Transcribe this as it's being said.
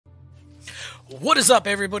What is up,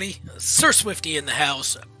 everybody? Sir Swifty in the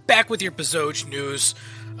house, back with your BEZOGE news.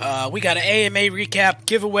 We got an AMA recap,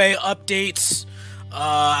 giveaway updates,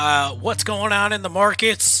 what's going on in the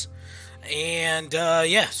markets, and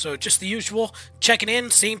yeah, so just the usual, checking in,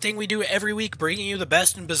 same thing we do every week, bringing you the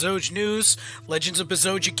best in BEZOGE news, Legends of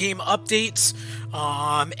BEZOGE game updates,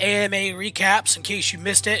 AMA recaps in case you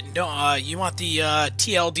missed it and you want the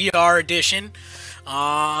TLDR edition.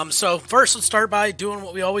 So first, let's start by doing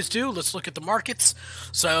what we always do. Let's look at the markets.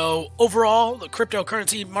 So overall, the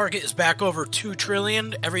cryptocurrency market is back over 2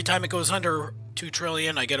 trillion. Every time it goes under 2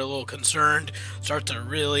 trillion, I get a little concerned, start to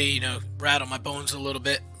really, rattle my bones a little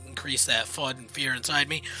bit, increase that FUD and fear inside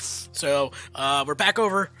me. So, we're back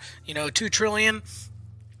over, 2 trillion.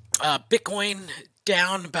 Bitcoin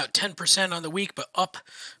down about 10% on the week, but up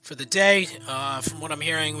for the day. From what I'm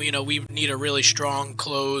hearing, we need a really strong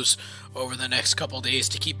close over the next couple of days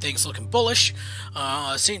to keep things looking bullish.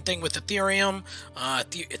 Same thing with Ethereum.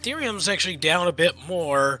 Ethereum's actually down a bit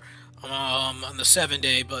more on the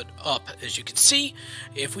 7-day, but up, as you can see.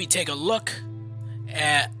 If we take a look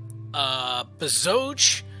at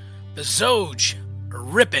BEZOGE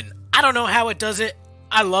ripping. I don't know how it does it.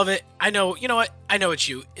 I love it. I know, you know what? I know it's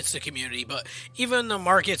you. It's the community. But even the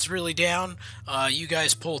market's really down, you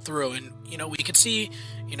guys pull through. And, we can see,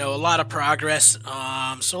 a lot of progress.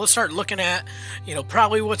 So let's start looking at,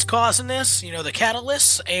 probably what's causing this, the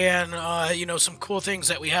catalysts, and, some cool things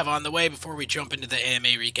that we have on the way before we jump into the AMA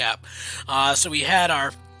recap. So we had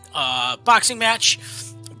our boxing match.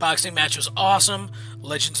 The boxing match was awesome.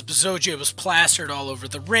 Legends of BEZOGE was plastered all over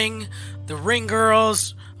the ring. The ring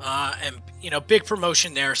girls, and big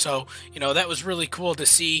promotion there, so that was really cool to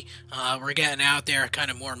see. We're getting out there kind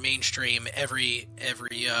of more mainstream every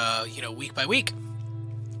week by week.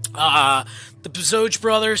 The BEZOGE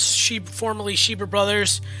brothers, formerly Shiba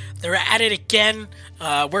brothers, they're at it again.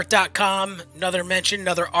 Work.com, another mention,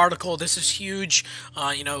 another article. This is huge.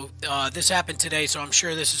 This happened today, so I'm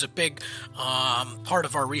sure this is a big part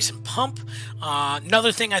of our recent pump.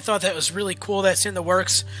 Another thing I thought that was really cool that's in the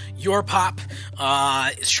works,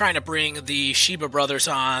 YourPop8 is trying to bring the Shiba brothers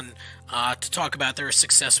on to talk about their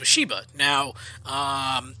success with Shiba. Now,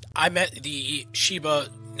 I met the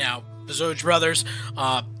BEZOGE brothers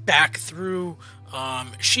back through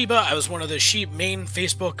Shiba. I was one of the main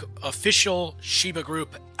Facebook official Shiba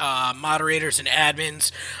group moderators and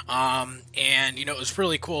admins, and it was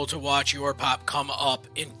really cool to watch YourPop come up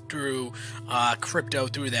in through crypto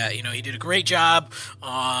through that. He did a great job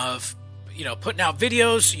of putting out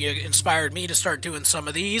videos. You inspired me to start doing some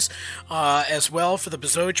of these as well for the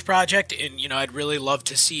BEZOGE project, and I'd really love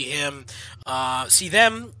to see them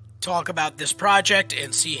talk about this project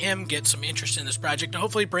and see him get some interest in this project and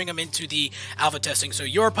hopefully bring him into the alpha testing. So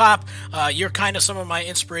YourPop, you're kind of some of my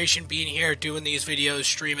inspiration being here, doing these videos,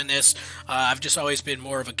 streaming this. I've just always been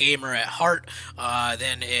more of a gamer at heart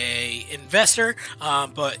than a investor,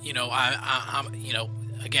 but I'm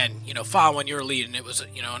again, following your lead, and it was,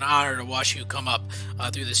 an honor to watch you come up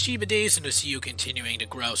through the Shiba days and to see you continuing to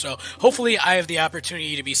grow. So hopefully I have the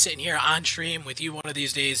opportunity to be sitting here on stream with you one of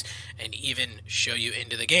these days and even show you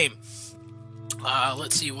into the game.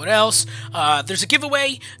 Let's see what else. There's a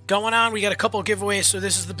giveaway going on. We got a couple of giveaways. So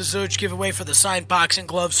this is the BEZOGE giveaway for the signed boxing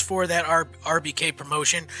gloves for that RBK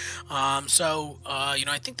promotion. I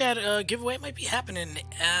think that giveaway might be happening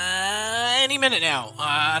any minute now.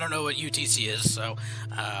 I don't know what UTC is, so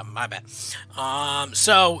my bad.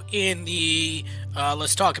 So in the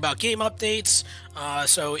let's talk about game updates.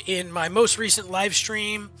 So in my most recent live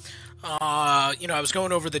stream, I was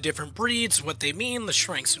going over the different breeds, what they mean, the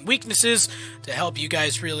strengths and weaknesses to help you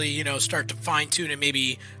guys really, start to fine tune and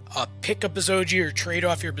maybe pick a BEZOGE or trade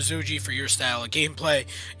off your BEZOGE for your style of gameplay.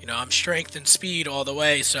 I'm strength and speed all the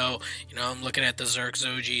way, so, I'm looking at the Zerk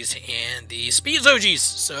Zogies and the Speed Zogies.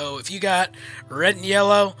 So if you got red and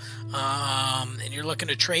yellow, and you're looking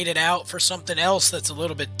to trade it out for something else that's a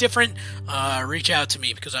little bit different, reach out to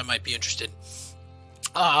me because I might be interested.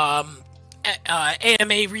 AMA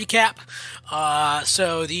recap.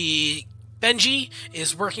 So the Benji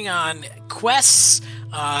is working on quests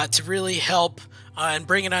to really help and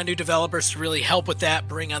bringing on new developers to really help with that,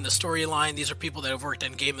 bring on the storyline. These are people that have worked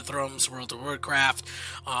on Game of Thrones, World of Warcraft,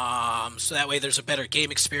 so that way there's a better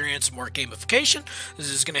game experience, more gamification.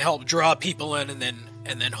 This is going to help draw people in and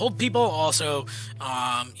then hold people. Also,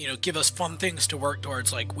 give us fun things to work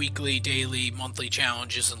towards, like weekly, daily, monthly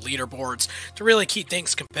challenges and leaderboards to really keep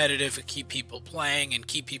things competitive and keep people playing and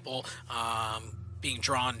keep people being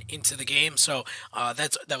drawn into the game. So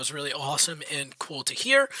that was really awesome and cool to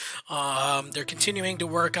hear. They're continuing to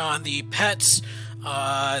work on the pets,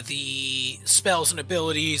 the spells and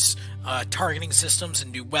abilities, targeting systems,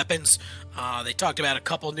 and new weapons. They talked about a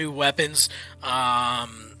couple new weapons that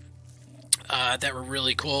were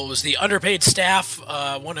really cool. It was the underpaid staff.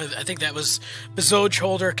 I think that was BEZOGE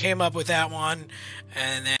Holder came up with that one.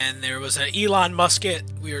 And then there was an Elon musket.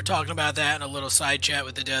 We were talking about that in a little side chat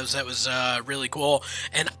with the devs. That was really cool.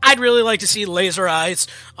 And I'd really like to see laser eyes.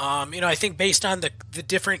 I think based on the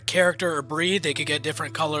different character or breed, they could get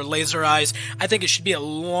different color laser eyes. I think it should be a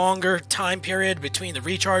longer time period between the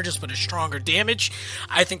recharges, but a stronger damage.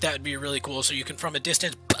 I think that would be really cool. So you can, from a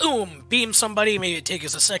distance, boom, beam somebody. Maybe it takes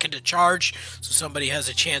us a second to charge, so somebody has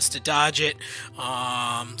a chance to dodge it.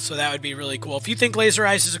 So that would be really cool. If you think laser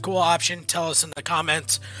eyes is a cool option, tell us in the comments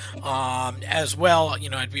as well.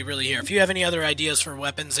 I'd be really here. If you have any other ideas for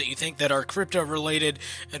weapons that you think that are crypto related,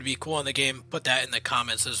 it'd be cool in the game, put that in the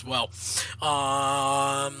comments as well.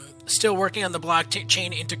 Still working on the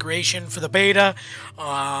blockchain integration for the beta,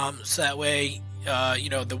 so that way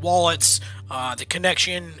the wallets, the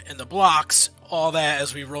connection, and the blocks, all that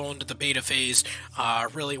as we roll into the beta phase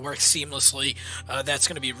really works seamlessly. That's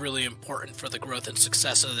going to be really important for the growth and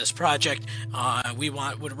success of this project.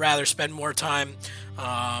 Would rather spend more time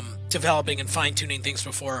developing and fine-tuning things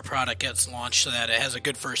before a product gets launched so that it has a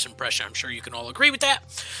good first impression. I'm sure you can all agree with that.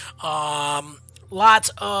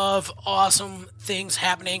 Lots of awesome things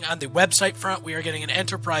happening on the website front. We are getting an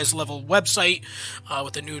enterprise level website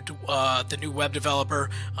with the new web developer.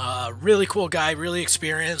 Really cool guy, really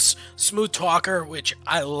experienced, smooth talker, which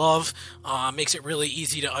I love. Makes it really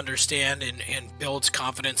easy to understand and builds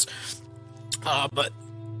confidence. But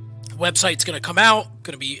website's going to come out,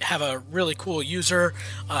 going to have a really cool user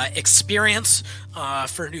experience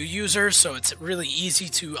for new users, so it's really easy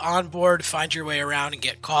to onboard, find your way around, and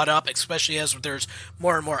get caught up, especially as there's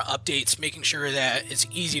more and more updates. Making sure that it's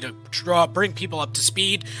easy to bring people up to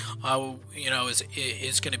speed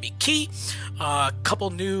is going to be key. A couple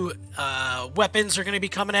new weapons are going to be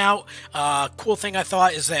coming out. Cool thing I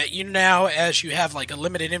thought is that now, as you have like a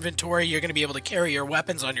limited inventory, you're going to be able to carry your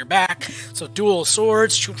weapons on your back. So dual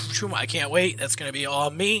swords, I can't wait. That's going to be all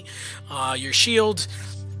me. Your shield.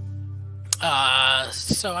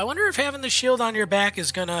 So I wonder if having the shield on your back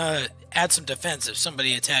is going to add some defense if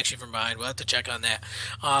somebody attacks you from behind. We'll have to check on that.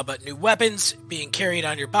 But new weapons being carried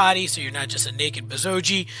on your body, so you're not just a naked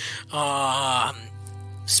BEZOGE.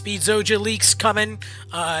 Speed Zoja leaks coming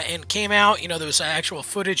and came out. There was actual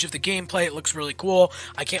footage of the gameplay. It looks really cool.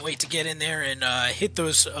 I can't wait to get in there and hit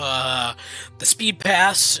those the speed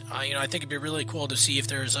pass. I think it'd be really cool to see if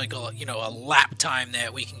there's like a lap time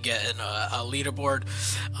that we can get in a leaderboard.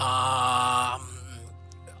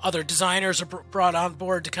 Other designers are brought on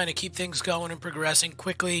board to kind of keep things going and progressing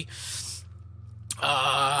quickly.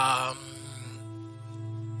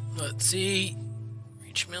 Let's see.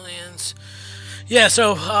 Reach millions. Yeah,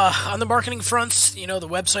 so on the marketing fronts, the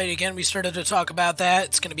website, again, we started to talk about that.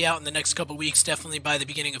 It's going to be out in the next couple weeks, definitely by the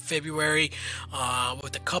beginning of February,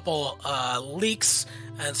 with a couple leaks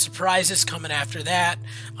and surprises coming after that.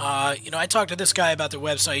 I talked to this guy about the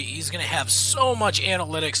website. He's going to have so much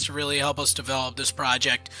analytics to really help us develop this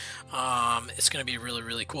project. It's going to be really,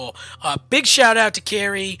 really cool. Big shout out to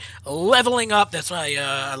Carrie, leveling up. That's why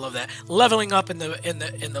I love that. Leveling up in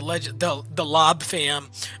the Lob fam,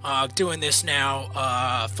 doing this now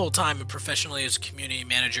full time and professionally as a community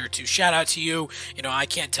manager. To shout out to you. I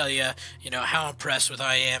can't tell you, how impressed with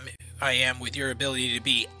I am with your ability to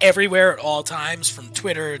be everywhere at all times, from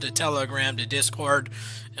Twitter to Telegram to Discord.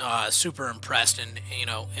 Super impressed, and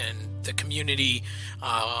the community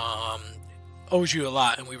owes you a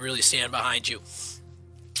lot, and we really stand behind you.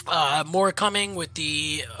 More coming with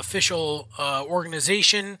the official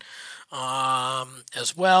organization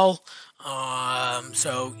as well.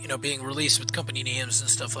 So, being released with company names and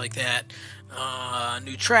stuff like that.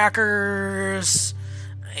 New trackers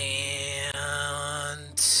and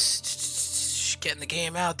getting the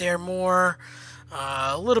game out there more.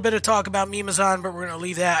 A little bit of talk about Mimazon, but we're going to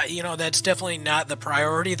leave that. That's definitely not the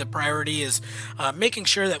priority. The priority is making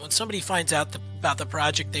sure that when somebody finds out about the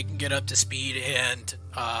project, they can get up to speed and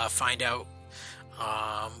find out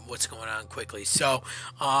what's going on quickly. So,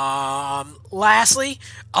 lastly,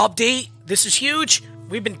 update. This is huge.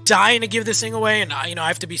 We've been dying to give this thing away, and I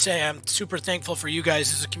have to say I'm super thankful for you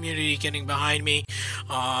guys as a community getting behind me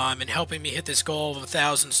and helping me hit this goal of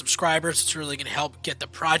 1,000 subscribers. It's really going to help get the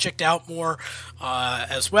project out more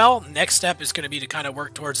as well. Next step is going to be to kind of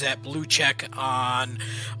work towards that blue check on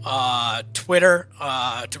Twitter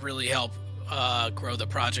to really help grow the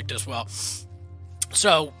project as well.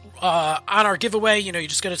 So, on our giveaway, you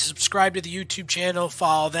just got to subscribe to the YouTube channel,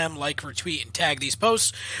 follow them, like, retweet, and tag these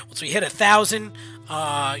posts. Once we hit 1,000,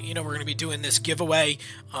 we're going to be doing this giveaway.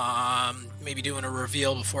 Maybe doing a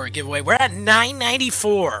reveal before a giveaway. We're at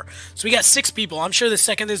 994, so we got 6 people. I'm sure the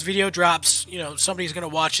second this video drops, somebody's going to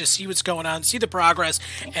watch this, see what's going on, see the progress,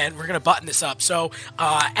 and we're going to button this up. So,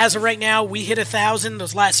 as of right now, we hit 1,000.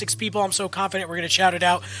 Those last 6 people, I'm so confident we're going to shout it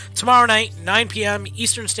out tomorrow night, 9 p.m.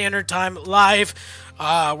 Eastern Standard Time, live.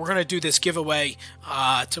 We're going to do this giveaway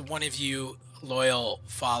to one of you loyal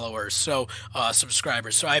followers, so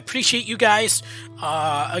subscribers. So I appreciate you guys,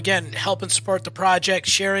 again, helping support the project,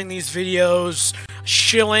 sharing these videos,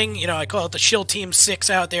 shilling, I call it the shill team 6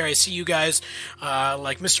 out there. I see you guys,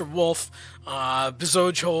 like Mr. Wolf,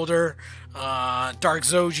 BEZOGE Holder, Dark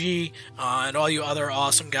Zoji, and all you other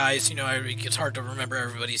awesome guys. It's hard to remember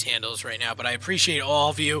everybody's handles right now, but I appreciate all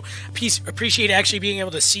of you. Appreciate actually being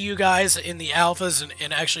able to see you guys in the alphas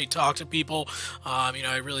and actually talk to people.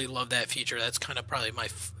 I really love that feature. That's kind of probably my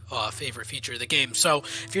favorite feature of the game. So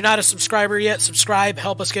if you're not a subscriber yet, subscribe.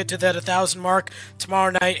 Help us get to that 1,000 mark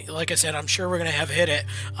tomorrow night. Like I said, I'm sure we're gonna have hit it.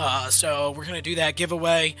 So we're gonna do that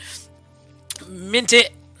giveaway. Mint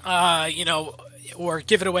it. Or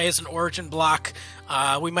give it away as an origin block.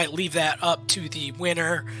 We might leave that up to the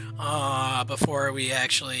winner before we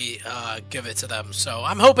actually give it to them. So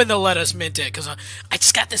I'm hoping they'll let us mint it, because I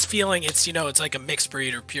just got this feeling it's it's like a mixed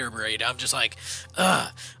breed or pure breed. I'm just like,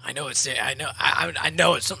 I know it's there. I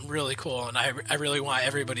know it's something really cool, and I really want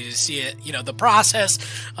everybody to see it. The process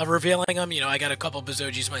of revealing them. I got a couple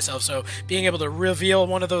BEZOGEs myself, so being able to reveal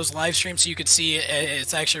one of those live streams so you could see it,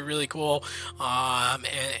 it's actually really cool. And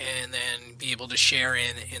then be able to share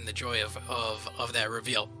in the joy of that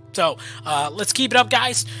reveal. So let's keep it up,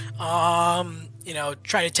 guys.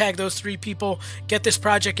 Try to tag those 3 people, get this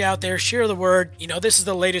project out there, share the word. This is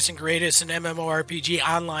the latest and greatest in MMORPG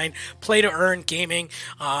online play to earn gaming.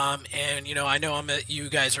 And I know you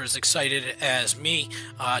guys are as excited as me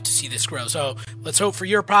to see this grow. So let's hope for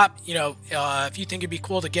YourPop. If you think it'd be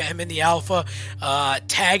cool to get him in the alpha,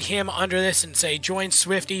 tag him under this and say join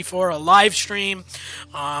Swifty for a live stream.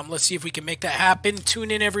 Let's see if we can make that happen.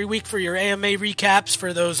 Tune in every week for your AMA recaps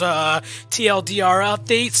for those TLDR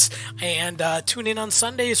updates, and tune in on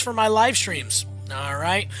Sundays for my live streams. All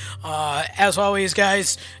right. As always,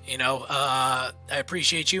 guys, I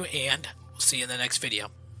appreciate you, and we'll see you in the next video.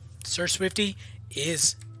 Sir Swifty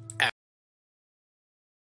is